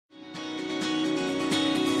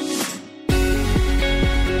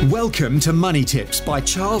Welcome to Money Tips by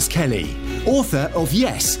Charles Kelly, author of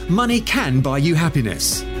Yes, Money Can Buy You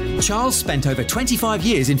Happiness. Charles spent over 25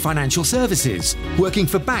 years in financial services, working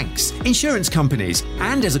for banks, insurance companies,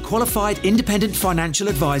 and as a qualified independent financial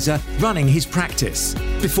advisor running his practice,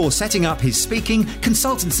 before setting up his speaking,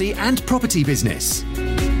 consultancy, and property business.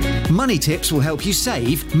 Money Tips will help you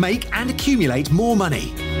save, make, and accumulate more money,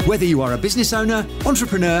 whether you are a business owner,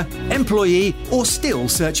 entrepreneur, employee, or still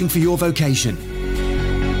searching for your vocation.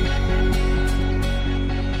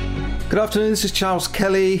 Good afternoon, this is Charles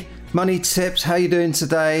Kelly, Money Tips. How are you doing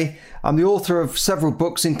today? I'm the author of several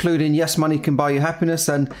books, including Yes, Money Can Buy You Happiness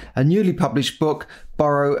and a newly published book,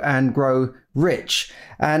 Borrow and Grow Rich.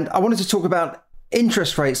 And I wanted to talk about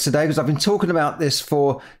interest rates today because I've been talking about this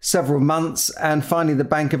for several months, and finally the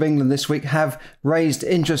Bank of England this week have raised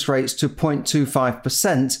interest rates to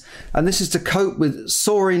 0.25%, and this is to cope with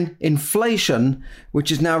soaring inflation,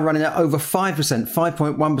 which is now running at over 5%,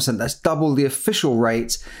 5.1%. That's double the official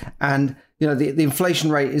rate. And you know, the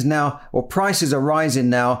inflation rate is now, or prices are rising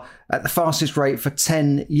now at the fastest rate for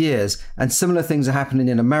 10 years. And similar things are happening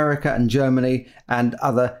in America and Germany and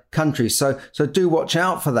other countries. So do watch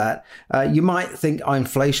out for that. You might think,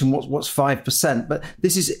 inflation, what's 5%? But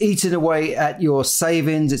this is eating away at your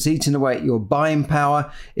savings. It's eating away at your buying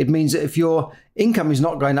power. It means that if your income is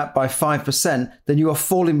not going up by 5%, then you are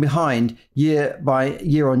falling behind year by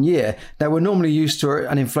year on year. Now, we're normally used to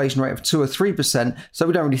an inflation rate of 2 or 3%, so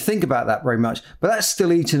we don't really think about that very much, but that's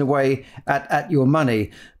still eating away at your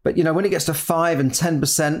money. But, you know, when it gets to 5 and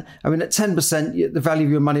 10%, I mean, at 10%, the value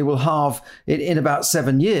of your money will halve in about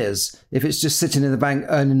 7 years if it's just sitting in the bank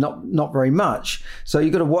earning not very much. So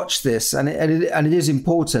you've got to watch this, and it is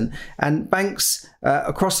important. And banks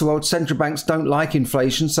across the world, central banks don't like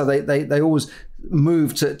inflation, so they always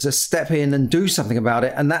move to step in and do something about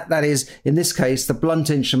it. And that is, in this case, the blunt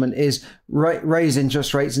instrument is raise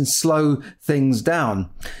interest rates and slow things down.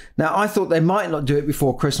 Now, I thought they might not do it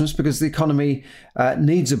before Christmas because the economy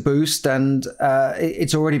needs a boost, and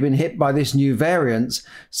it's already been hit by this new variant.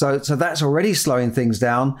 So that's already slowing things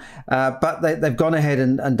down. But they've gone ahead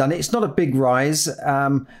and done it. It's not a big rise,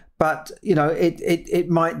 but you know, it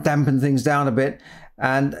might dampen things down a bit.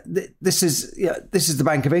 And this is the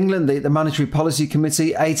Bank of England, the Monetary Policy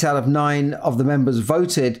Committee. 8 out of 9 of the members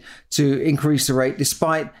voted to increase the rate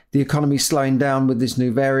despite the economy slowing down with this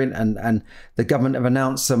new variant. And the government have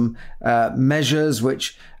announced some measures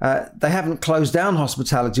which they haven't closed down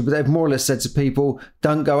hospitality, but they've more or less said to people,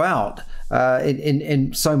 don't go out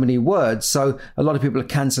in so many words. So a lot of people are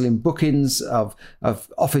cancelling bookings of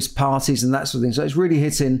office parties and that sort of thing. So it's really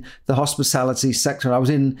hitting the hospitality sector. I was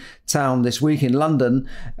in town this week in London,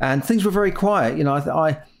 and things were very quiet. You know,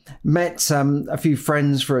 I met a few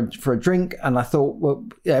friends for a drink, and I thought, well,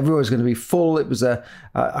 yeah, everywhere was going to be full. It was I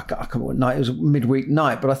can't remember what night, it was a midweek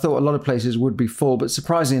night, but I thought a lot of places would be full. But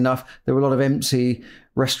surprisingly enough, there were a lot of empty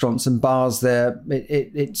restaurants and bars there.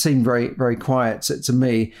 It seemed very, very quiet to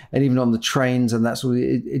me, and even on the trains and that sort of,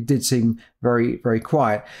 it did seem very, very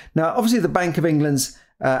quiet. Now, obviously, the Bank of England's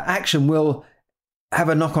action will have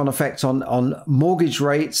a knock-on effect on mortgage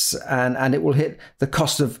rates, and it will hit the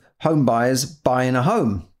cost of home buyers buying a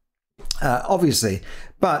home. Obviously,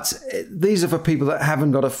 but these are for people that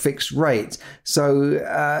haven't got a fixed rate. So,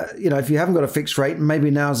 you know, if you haven't got a fixed rate,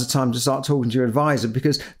 maybe now's the time to start talking to your advisor,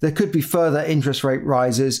 because there could be further interest rate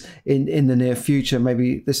rises in the near future,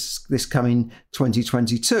 maybe this coming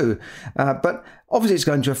 2022. But obviously, it's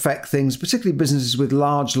going to affect things, particularly businesses with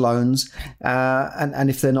large loans, and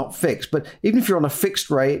if they're not fixed. But even if you're on a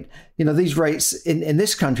fixed rate, you know, these rates in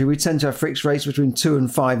this country, we tend to have fixed rates between 2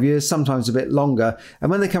 and 5 years, sometimes a bit longer.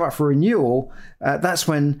 And when they come up for renewal, that's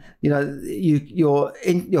when, you know,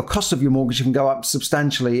 your cost of your mortgage can go up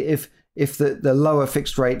substantially if the lower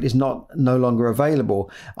fixed rate is no longer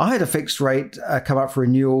available. I had a fixed rate come up for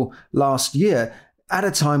renewal last year at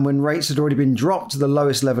a time when rates had already been dropped to the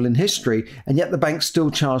lowest level in history, and yet the bank still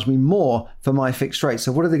charged me more for my fixed rate.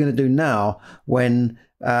 So what are they going to do now when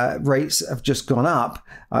rates have just gone up?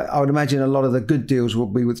 I would imagine a lot of the good deals will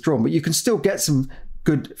be withdrawn, but you can still get some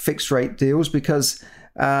good fixed rate deals because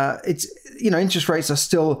it's, you know, interest rates are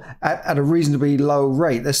still at a reasonably low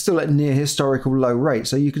rate. They're still at near historical low rate.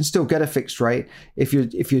 So you can still get a fixed rate if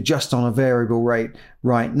you're just on a variable rate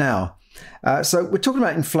right now. So we're talking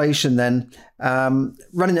about inflation then,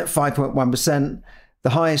 running at 5.1%, the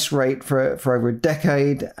highest rate for over a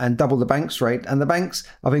decade, and double the bank's rate. And the Bank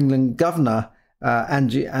of England Governor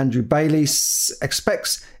Andrew Bailey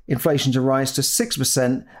expects inflation to rise to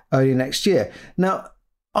 6% early next year. Now,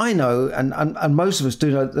 I know, and most of us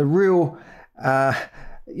do know, the real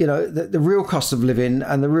the real cost of living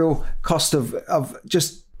and the real cost of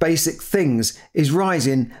just basic things is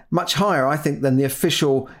rising much higher, I think, than the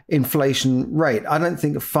official inflation rate. I don't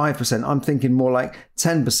think of 5%. I'm thinking more like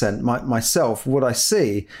 10% myself, what I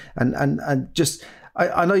see. And just,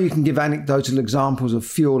 I know you can give anecdotal examples of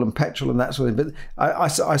fuel and petrol and that sort of thing, but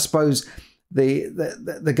I suppose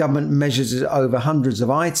the government measures it over hundreds of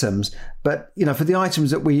items. But, for the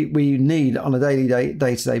items that we need on a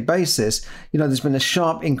day-to-day basis, there's been a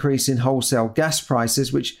sharp increase in wholesale gas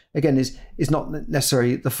prices, which again is not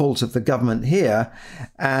necessarily the fault of the government here.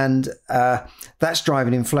 And that's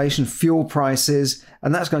driving inflation, fuel prices,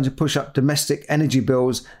 and that's going to push up domestic energy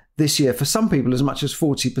bills this year for some people as much as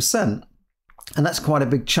 40%. And that's quite a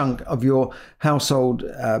big chunk of your household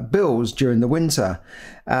bills during the winter.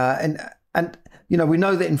 And we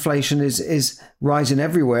know that inflation is rising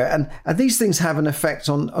everywhere, and these things have an effect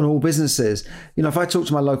on all businesses. If I talk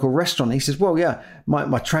to my local restaurant, he says, well, yeah,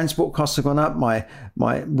 my transport costs have gone up, my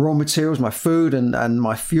raw materials, my food and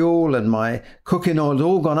my fuel and my cooking oil has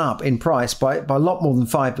all gone up in price by a lot more than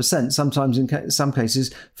 5%, sometimes in some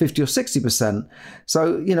cases 50 or 60%.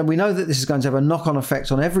 So, we know that this is going to have a knock-on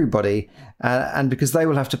effect on everybody, and because they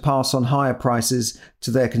will have to pass on higher prices to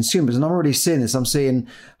their consumers. And I'm already seeing this. I'm seeing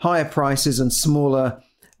higher prices and smaller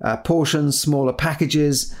portions, smaller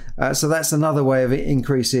packages. So that's another way of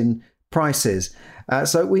increasing prices.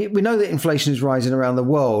 So we know that inflation is rising around the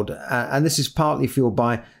world, and this is partly fueled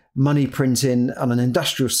by money printing on an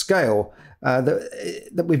industrial scale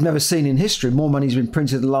that we've never seen in history. More money has been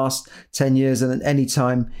printed in the last 10 years than at any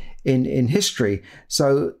time in history.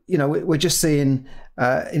 So, we're just seeing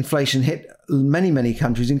inflation hit many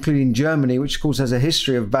countries, including Germany, which of course has a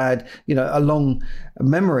history of bad, a long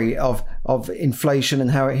memory of inflation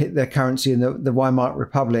and how it hit their currency in the Weimar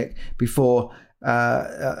Republic before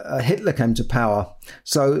Hitler came to power.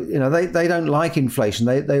 So, they don't like inflation.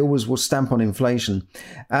 They always will stamp on inflation.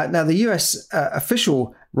 Now, the US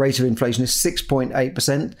official rate of inflation is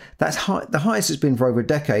 6.8%. That's the highest it's been for over a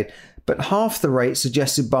decade, but half the rate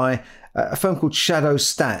suggested by a firm called Shadow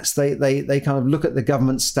Stats. They kind of look at the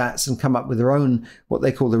government stats and come up with their own, what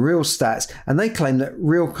they call the real stats. And they claim that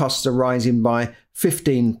real costs are rising by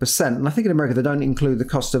 15%. And I think in America, they don't include the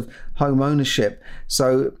cost of home ownership.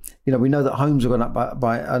 So, we know that homes have gone up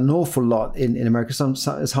by an awful lot in America, some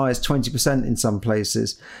as high as 20% in some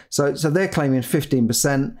places. So they're claiming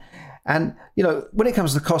 15%. And, when it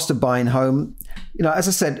comes to the cost of buying home, as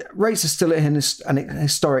I said, rates are still at an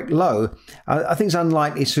historic low. I think it's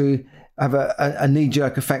unlikely to have a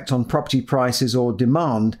knee-jerk effect on property prices or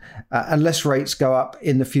demand unless rates go up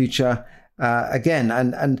in the future again.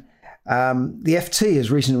 And the FT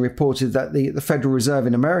has recently reported that the Federal Reserve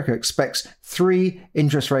in America expects 3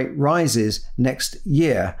 interest rate rises next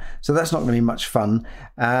year. So that's not going to be much fun.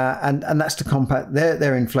 And that's to combat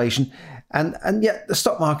their inflation. And yet the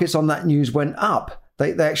stock markets on that news went up.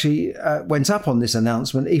 They actually went up on this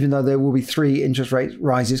announcement, even though there will be 3 interest rate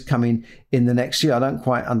rises coming in the next year. I don't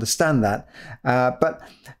quite understand that. But,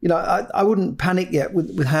 I wouldn't panic yet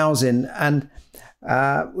with housing, and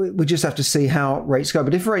we just have to see how rates go.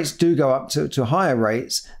 But if rates do go up to higher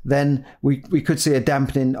rates, then we could see a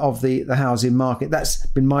dampening of the housing market. That's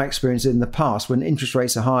been my experience in the past. When interest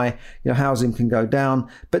rates are high, housing can go down.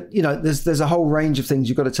 But, there's a whole range of things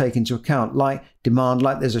you've got to take into account, like demand,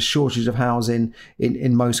 like there's a shortage of housing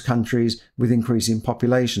in most countries with increasing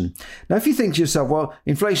population. Now, if you think to yourself, well,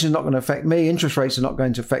 inflation is not going to affect me, interest rates are not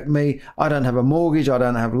going to affect me, I don't have a mortgage, I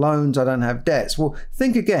don't have loans, I don't have debts. Well,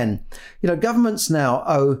 think again. Governments now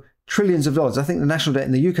owe trillions of dollars. I think the national debt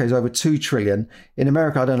in the UK is over 2 trillion. In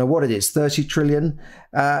America, I don't know what it is, 30 trillion.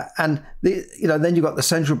 And then you've got the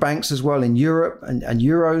central banks as well in Europe and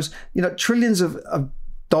euros. Trillions of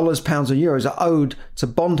dollars, pounds, and euros are owed to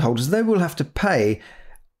bondholders. They will have to pay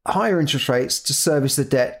higher interest rates to service the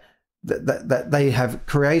debt that they have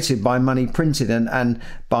created by money printed and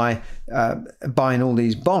by buying all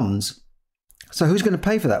these bonds. So who's going to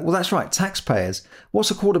pay for that? Well, that's right, taxpayers. What's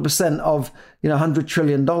 0.25% of $100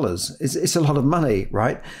 trillion? It's a lot of money,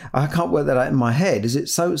 right? I can't work that out in my head. Is it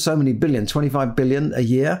so many billion, 25 billion a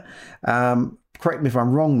year? Correct me if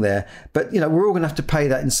I'm wrong there, but we're all going to have to pay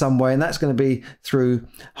that in some way, and that's going to be through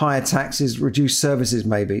higher taxes, reduced services,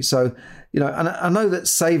 maybe. So, and I know that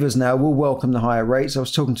savers now will welcome the higher rates. I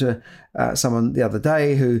was talking to someone the other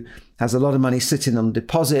day who has a lot of money sitting on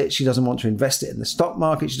deposit. She doesn't want to invest it in the stock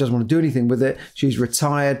market. She doesn't want to do anything with it. She's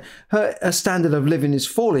retired. Her standard of living is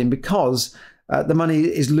falling because the money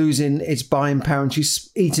is losing its buying power, and she's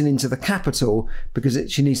eating into the capital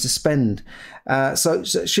because she needs to spend. So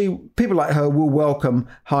people like her will welcome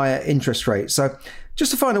higher interest rates. So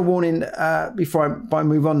just a final warning before I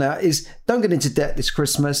move on now is don't get into debt this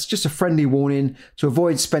Christmas. Just a friendly warning to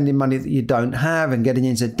avoid spending money that you don't have and getting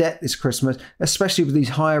into debt this Christmas, especially with these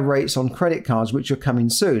higher rates on credit cards, which are coming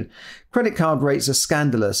soon. Credit card rates are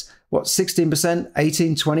scandalous. 16%,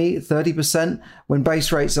 18, 20, 30%, when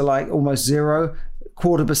base rates are like almost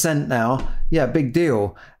 0.25% now. Yeah, big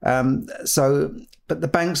deal. But the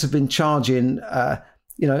banks have been charging,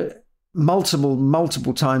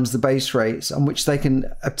 multiple times the base rates on which they can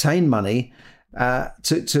obtain money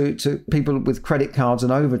to people with credit cards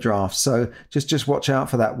and overdrafts. So just watch out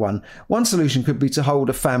for that one. One solution could be to hold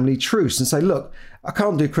a family truce and say, look, I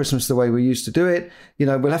can't do Christmas the way we used to do it.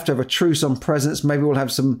 We'll have to have a truce on presents. Maybe we'll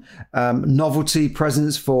have some novelty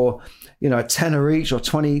presents for, a tenner each or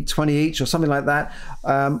 20 each or something like that.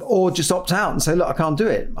 Or just opt out and say, look, I can't do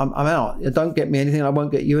it. I'm out. Don't get me anything. I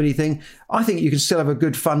won't get you anything. I think you can still have a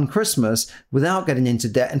good, fun Christmas without getting into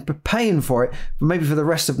debt and paying for it, maybe for the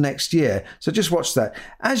rest of next year. So just watch that.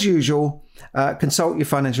 As usual, consult your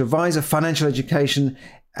financial advisor. Financial education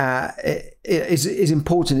is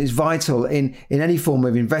important, is vital in any form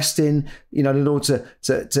of investing, in order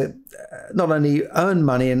to not only earn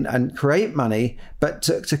money and create money, but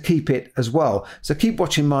to keep it as well. So keep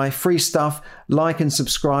watching my free stuff, like and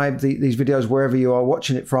subscribe these videos wherever you are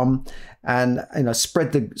watching it from, and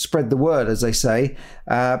spread the word, as they say.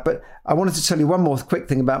 But I wanted to tell you one more quick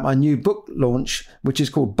thing about my new book launch, which is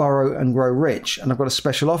called Borrow and Grow Rich, and I've got a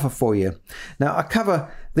special offer for you. Now, I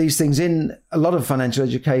cover these things in a lot of financial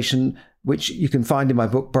education, which you can find in my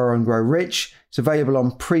book, Borrow and Grow Rich. It's available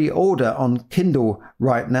on pre-order on Kindle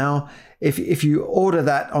right now. If you order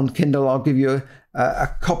that on Kindle, I'll give you a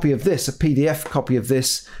copy of this, a PDF copy of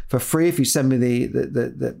this for free. If you send me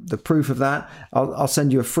the proof of that, I'll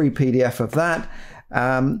send you a free PDF of that.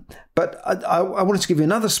 But I wanted to give you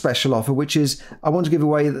another special offer, which is I want to give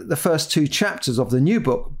away the first 2 chapters of the new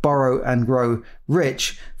book, Borrow and Grow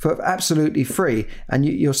Rich, for absolutely free. And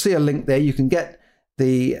you'll see a link there. You can get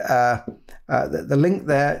the link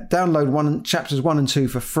there, download chapters 1 and 2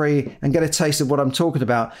 for free, and get a taste of what I'm talking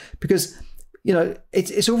about. Because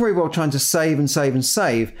it's all very well trying to save and save and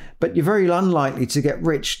save, but you're very unlikely to get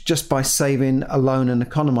rich just by saving alone and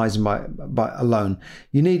economizing by alone.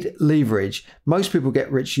 You need leverage. Most people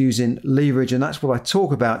get rich using leverage, and that's what I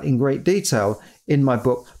talk about in great detail in my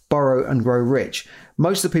book, Borrow and Grow Rich.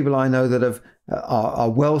 Most of the people I know that are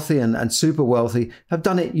wealthy and super wealthy have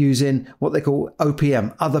done it using what they call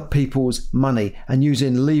OPM, other people's money, and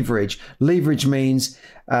using leverage. Leverage means,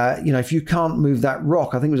 if you can't move that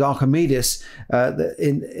rock, I think it was Archimedes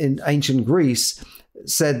in ancient Greece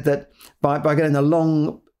said that by getting a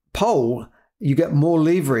long pole, you get more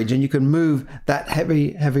leverage and you can move that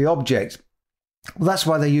heavy object. Well, that's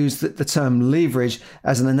why they use the term leverage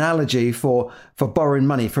as an analogy for borrowing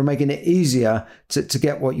money, for making it easier to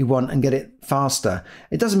get what you want and get it faster.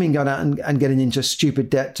 It doesn't mean going out and getting into stupid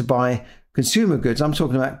debt to buy consumer goods. I'm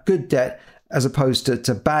talking about good debt as opposed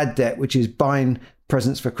to bad debt, which is buying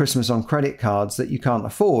presents for Christmas on credit cards that you can't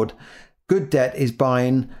afford. Good debt is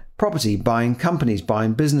buying property, buying companies,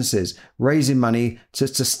 buying businesses, raising money to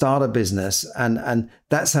start a business. And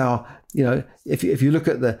that's how, if you look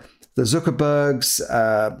at the Zuckerbergs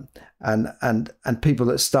and people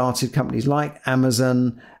that started companies like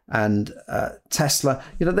Amazon and Tesla,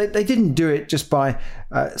 they didn't do it just by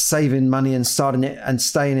saving money and starting it and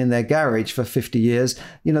staying in their garage for 50 years.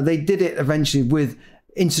 They did it eventually with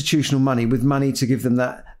institutional money, with money to give them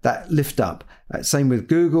that lift up. Same with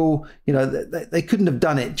Google. They couldn't have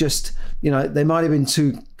done it just, they might have been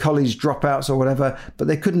 2 college dropouts or whatever, but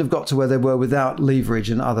they couldn't have got to where they were without leverage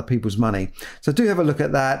and other people's money. So do have a look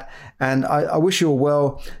at that. And I wish you all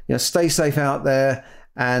well. Stay safe out there,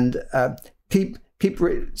 and keep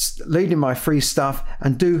reading my free stuff,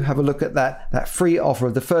 and do have a look at that free offer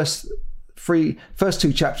of the first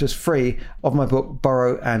 2 chapters free of my book,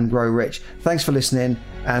 Borrow and Grow Rich. Thanks for listening,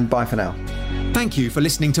 and bye for now. Thank you for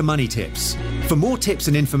listening to Money Tips. For more tips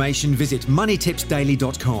and information, visit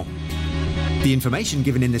moneytipsdaily.com. The information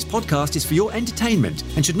given in this podcast is for your entertainment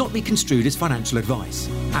and should not be construed as financial advice.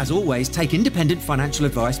 As always, take independent financial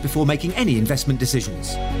advice before making any investment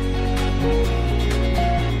decisions.